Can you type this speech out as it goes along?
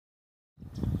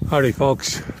Howdy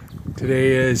folks, today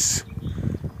is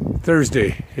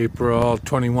Thursday, April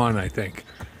 21 I think.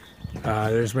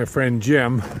 There's my friend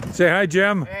Jim. Say hi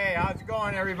Jim. Hey, how's it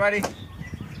going everybody?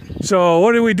 So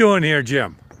what are we doing here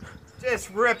Jim? Just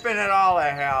ripping it all to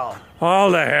hell.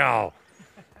 All the hell.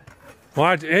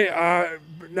 What? Hey,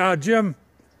 now Jim,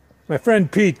 my friend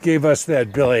Pete gave us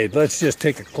that blade. Let's just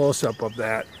take a close-up of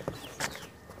that.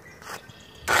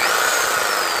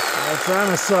 It's on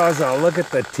a Sawzall. Look at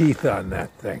the teeth on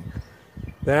that thing.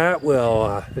 That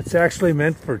will, it's actually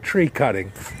meant for tree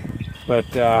cutting. But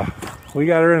we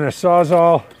got her in a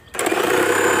Sawzall.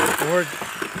 We're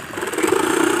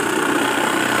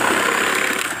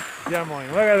demoing.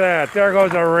 Look at that. There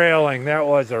goes a railing. That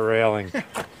was a railing.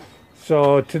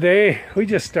 So today, we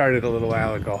just started a little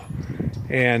while ago.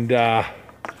 And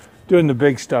doing the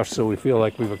big stuff, so we feel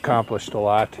like we've accomplished a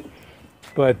lot.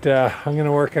 But I'm going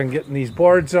to work on getting these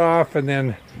boards off, and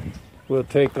then we'll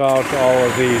take out all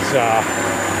of these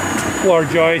floor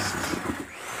joists.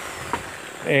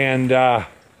 And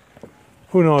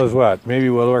who knows what. Maybe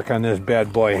we'll work on this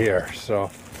bad boy here.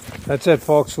 So that's it,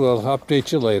 folks. We'll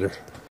update you later.